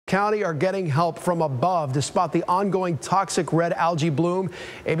County are getting help from above to spot the ongoing toxic red algae bloom.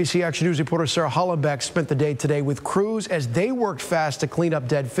 ABC Action News reporter Sarah Hollenbeck spent the day today with crews as they worked fast to clean up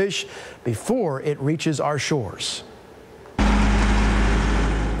dead fish before it reaches our shores.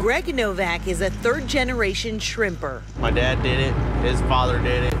 Greg Novak is a third-generation shrimper. My dad did it. His father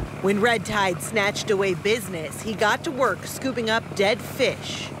did it. When red tide snatched away business, he got to work scooping up dead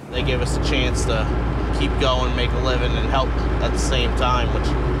fish. They gave us a chance to keep going, make a living, and help at the same time, which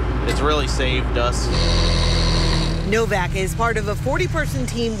has really saved us. Novak is part of a 40-person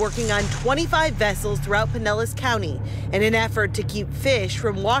team working on 25 vessels throughout Pinellas County in an effort to keep fish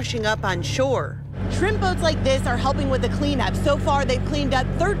from washing up on shore. Shrimp boats like this are helping with the cleanup. So far, they've cleaned up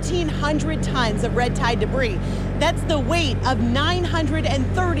 1,300 tons of red tide debris. That's the weight of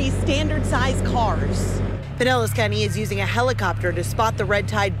 930 standard-sized cars. Pinellas County is using a helicopter to spot the red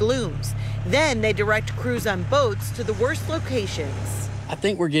tide blooms. Then they direct crews on boats to the worst locations. I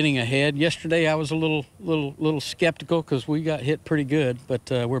think we're getting ahead. Yesterday I was a little skeptical because we got hit pretty good, but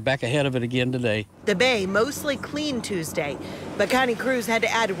we're back ahead of it again today. The bay mostly clean Tuesday, but county crews had to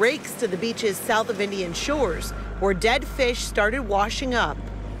add rakes to the beaches south of Indian Shores, where dead fish started washing up.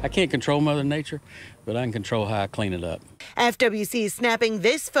 I can't control Mother Nature, but I can control how I clean it up. FWC is snapping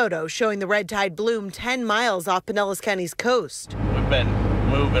this photo showing the red tide bloom 10 miles off Pinellas County's coast. We've been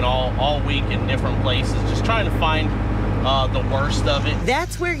moving all week in different places, just trying to find the worst of it.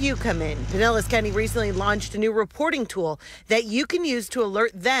 That's where you come in. Pinellas County recently launched a new reporting tool that you can use to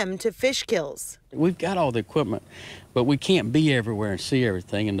alert them to fish kills. We've got all the equipment, but we can't be everywhere and see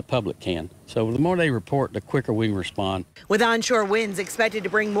everything, and the public can. So the more they report, the quicker we can respond. With onshore winds expected to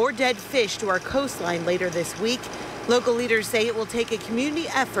bring more dead fish to our coastline later this week, local leaders say it will take a community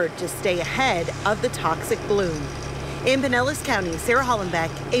effort to stay ahead of the toxic bloom. In Pinellas County, Sarah Hollenbeck,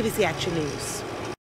 ABC Action News.